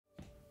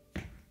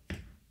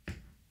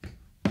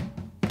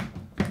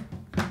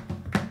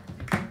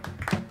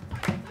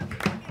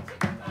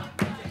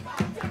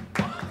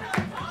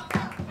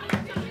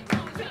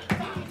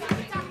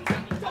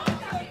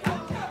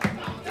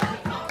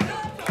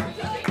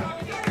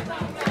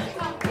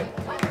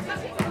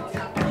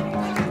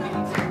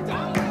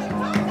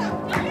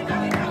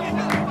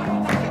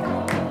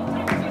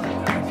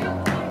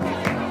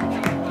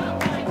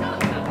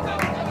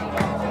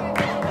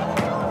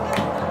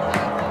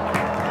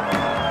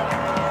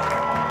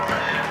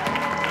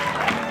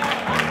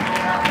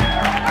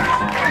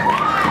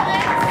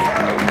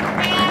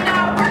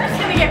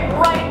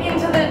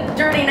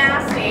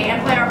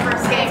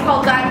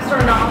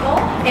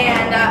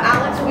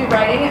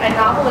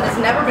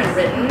never been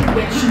written,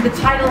 which the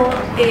title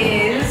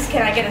is...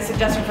 Can I get a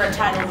suggestion for a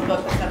title of a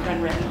book that's never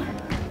been written?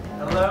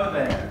 Hello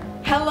there.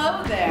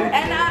 Hello there.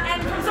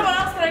 And from someone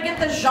else, can I get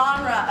the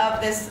genre of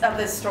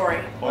this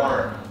story?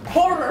 Horror.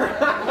 Horror.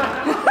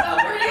 Well,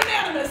 we're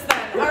unanimous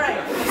then. All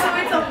right. So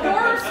it's a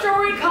horror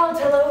story called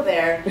Hello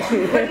There,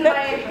 written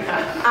by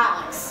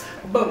Alex.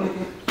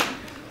 Boom.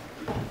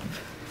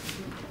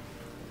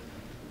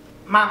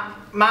 Mom,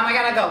 I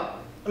gotta go.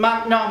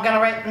 Mom, no, I'm gonna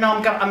write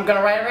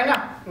it right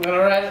now.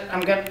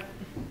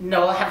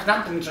 No, I have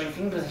not been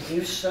drinking, but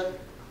you should.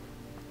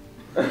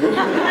 Alright,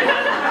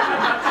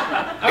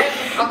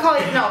 I'll call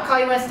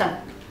you when it's done.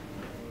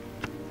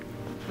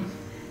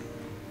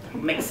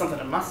 Make something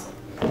of muscle.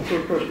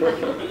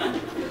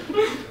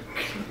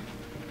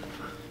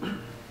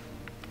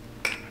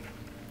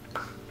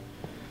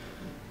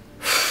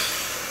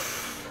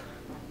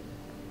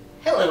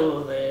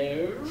 Hello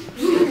there.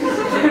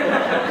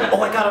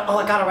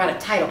 I gotta write a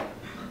title.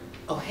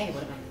 Oh, hey,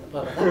 what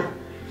about that one?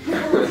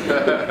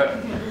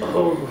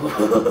 Oh.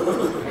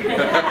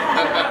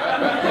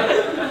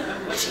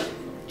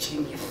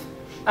 Genius.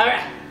 All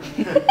right.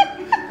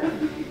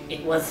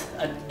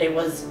 It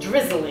was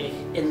drizzly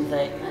in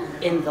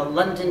the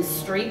London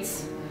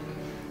streets.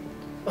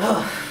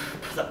 Oh,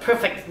 the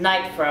perfect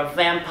night for a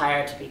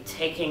vampire to be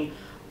taking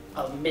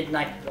a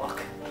midnight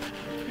walk.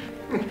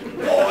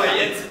 Boy,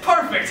 it's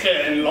perfect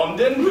here in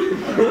London.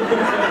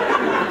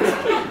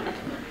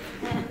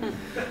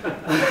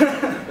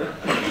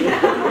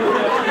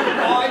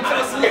 I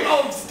just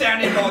love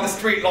standing by the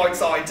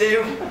streetlights, I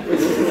do.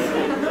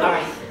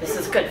 Alright, this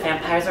is good.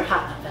 Vampires are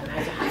hot.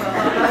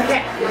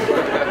 Okay.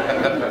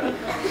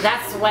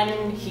 That's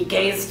when he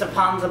gazed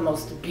upon the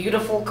most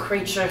beautiful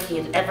creature he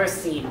had ever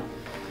seen.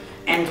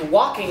 And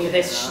walking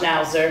this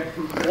schnauzer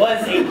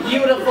was a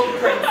beautiful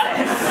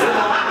princess.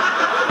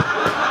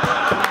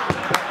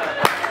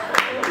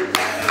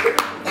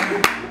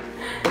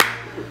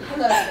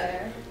 Hello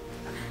there.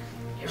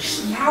 You're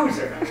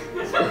Schnauzer.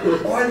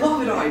 Oh, I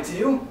love it, I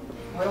do.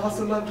 I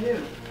also love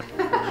you. I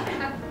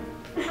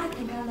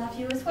think I love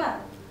you as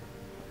well.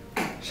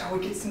 Shall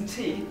we get some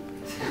tea?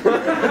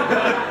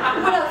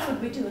 What else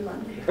would we do in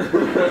London?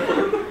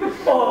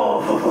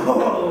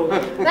 Oh,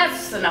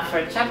 that's enough for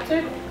a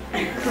chapter.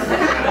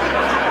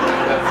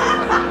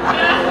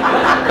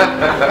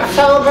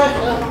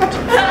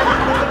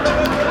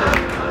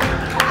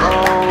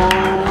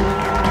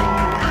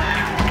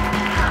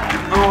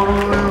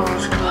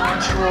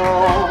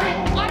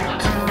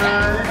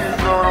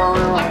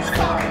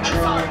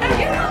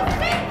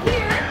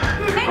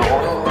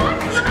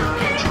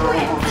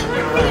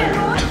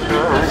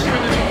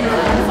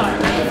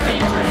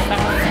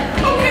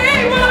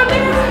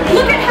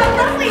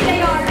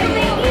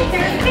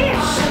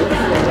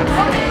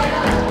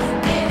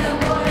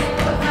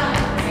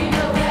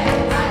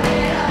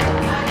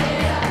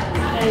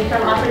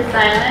 From Upper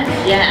Silence?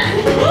 Yeah.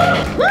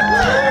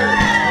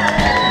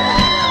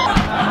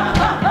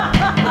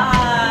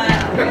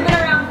 We've been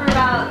around for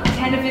about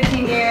 10 to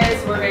 15 years.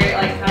 We're very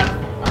kind of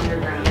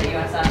underground in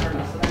USF for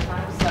most of the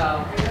time. So,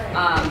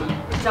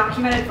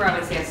 documented for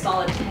obviously a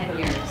solid 10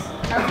 years.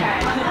 Okay.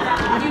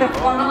 Do you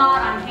perform a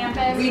lot on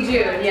campus? We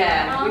do,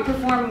 yeah. We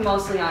perform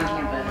mostly on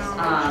campus.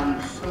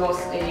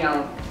 Mostly,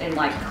 in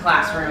like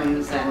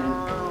classrooms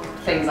and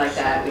things like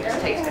that. We just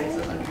take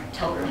spaces and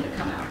tell them to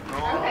come out.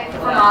 Okay.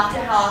 How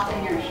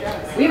often your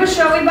shows? We have a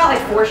show, we have about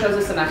like 4 shows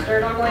a semester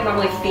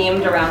normally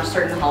themed around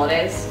certain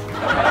holidays.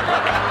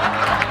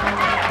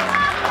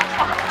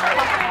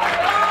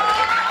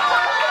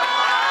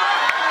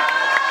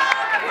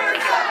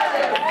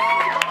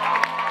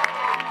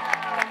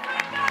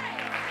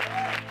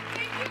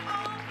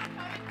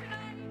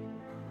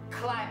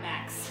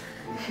 Climax.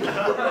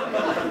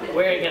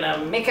 We're gonna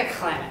make a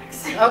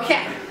climax.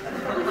 Okay.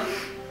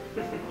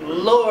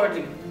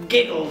 Lord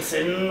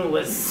Giggleton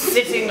was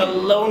sitting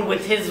alone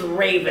with his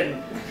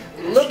raven,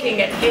 looking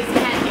at his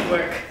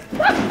handiwork.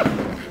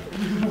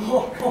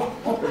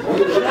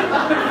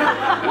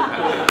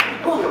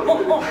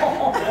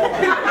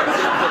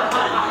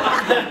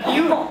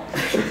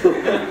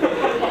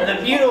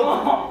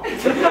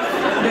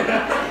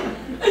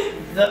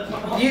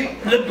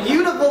 The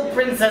beautiful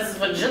Princess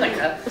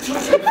Vaginica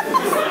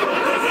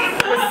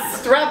was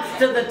strapped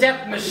to the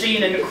death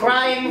machine and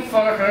crying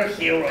for her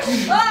hero.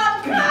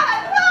 Oh,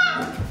 God!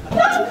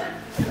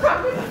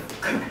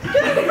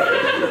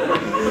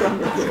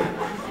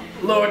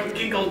 Lord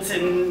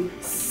Giggleton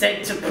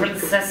said to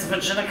Princess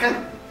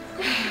Vaginica,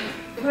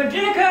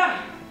 Vaginica,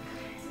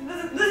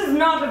 this is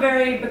not a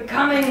very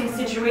becoming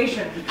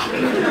situation.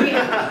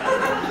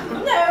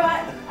 No,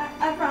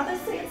 I'd rather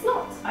say it's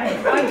not. I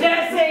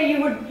dare say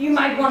you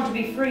might want to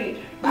be freed.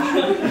 I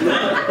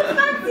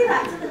fancy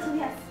that a little,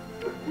 yes.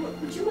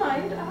 Would you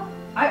mind?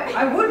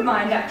 I would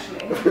mind,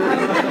 actually.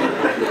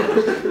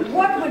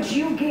 What would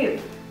you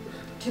give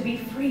to be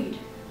freed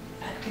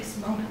at this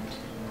moment?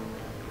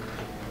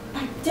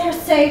 I dare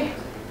say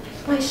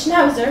my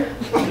schnauzer.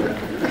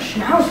 A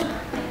schnauzer?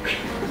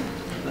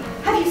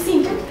 Have you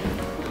seen it?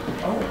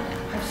 Oh,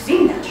 I've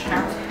seen that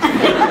schnauzer.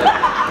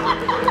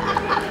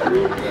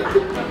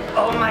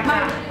 Oh my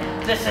god,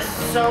 this is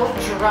so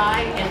dry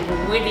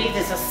and witty.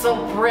 This is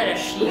so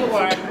British. You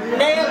are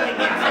nailing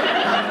it.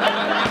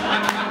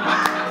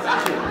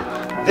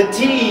 The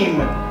team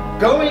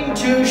going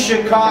to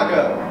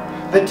Chicago,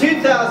 the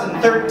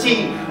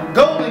 2013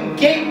 Golden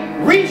Gate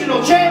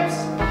Regional Champs,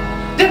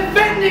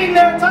 defending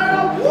their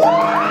title.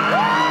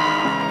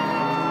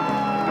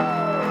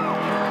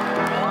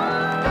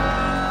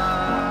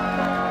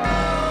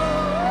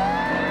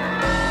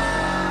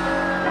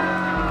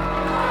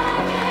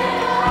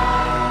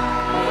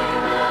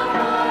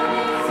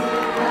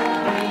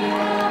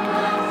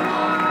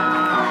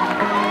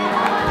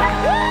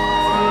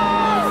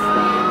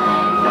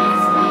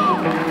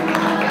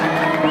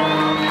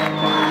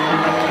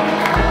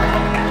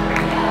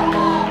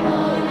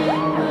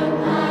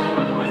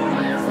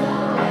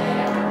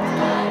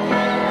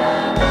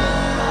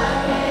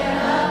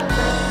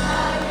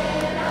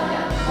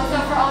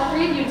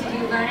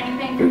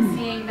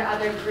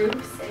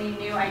 Groups, any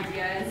new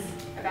ideas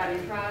about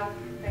improv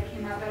that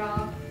came up at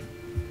all?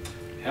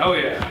 Hell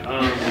yeah.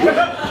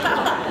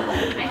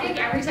 I think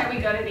every time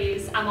we go to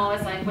these, I'm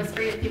always like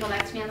whispering to people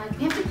next to me, I'm like,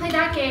 we have to play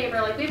that game,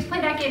 or like, we have to play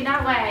that game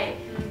that way.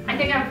 I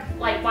think I've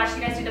like watched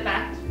you guys do the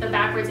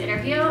backwards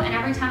interview, and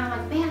every time I'm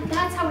like, man,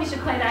 that's how we should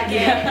play that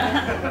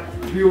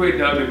game. Three-way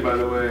dubbing, by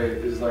the way,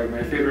 is like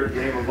my favorite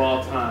game of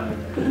all time.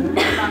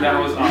 That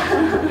was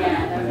awesome.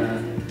 Yeah, that was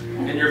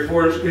awesome. And your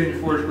fourth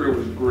grade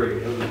was great.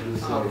 It was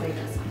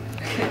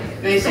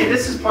And you see,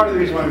 this is part of the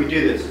reason why we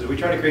do this, is we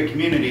try to create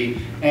community,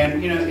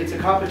 and you know, it's a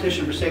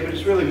competition per se, but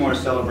it's really more a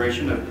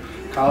celebration of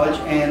college,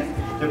 and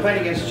they're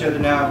playing against each other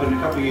now, but in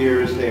a couple of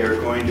years they are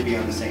going to be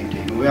on the same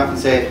team. And we often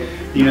say,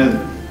 you know,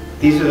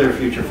 these are their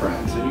future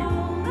friends. And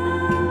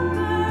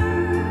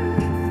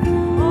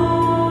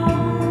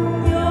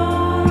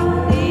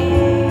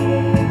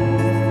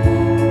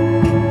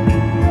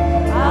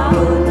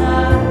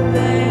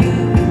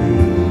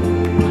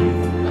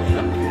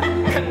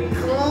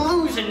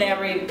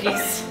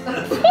piece.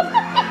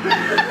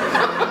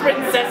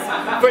 Princess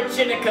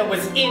Virginica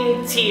was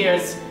in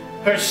tears,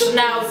 her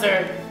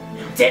schnauzer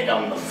dead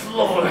on the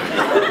floor.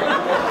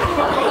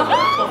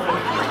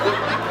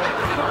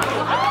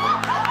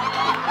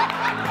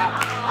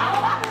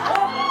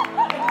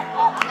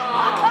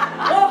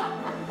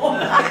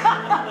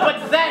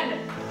 But then,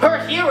 her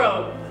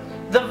hero,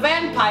 the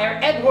vampire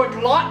Edward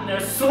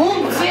Lautner,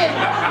 swoops in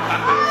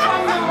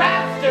from the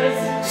rafters,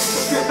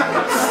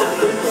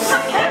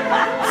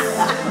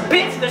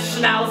 bit the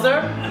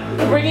schnauzer,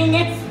 bringing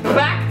it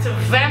back to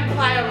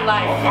vampire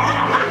life.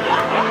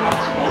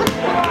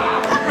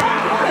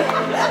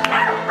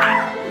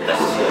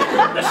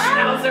 The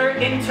schnauzer,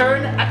 in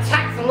turn,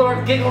 attacks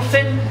Lord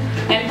Giggleton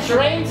and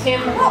drains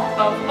him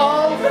of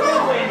all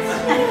fluids.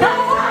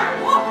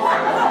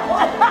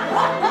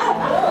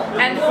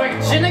 And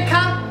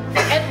Virginica,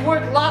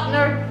 Edward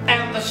Lautner,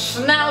 and the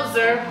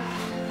schnauzer,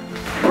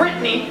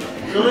 Brittany,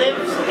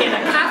 lives in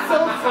a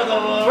castle for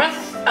the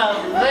rest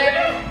of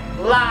their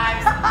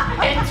lives.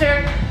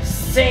 Enter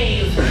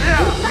Save.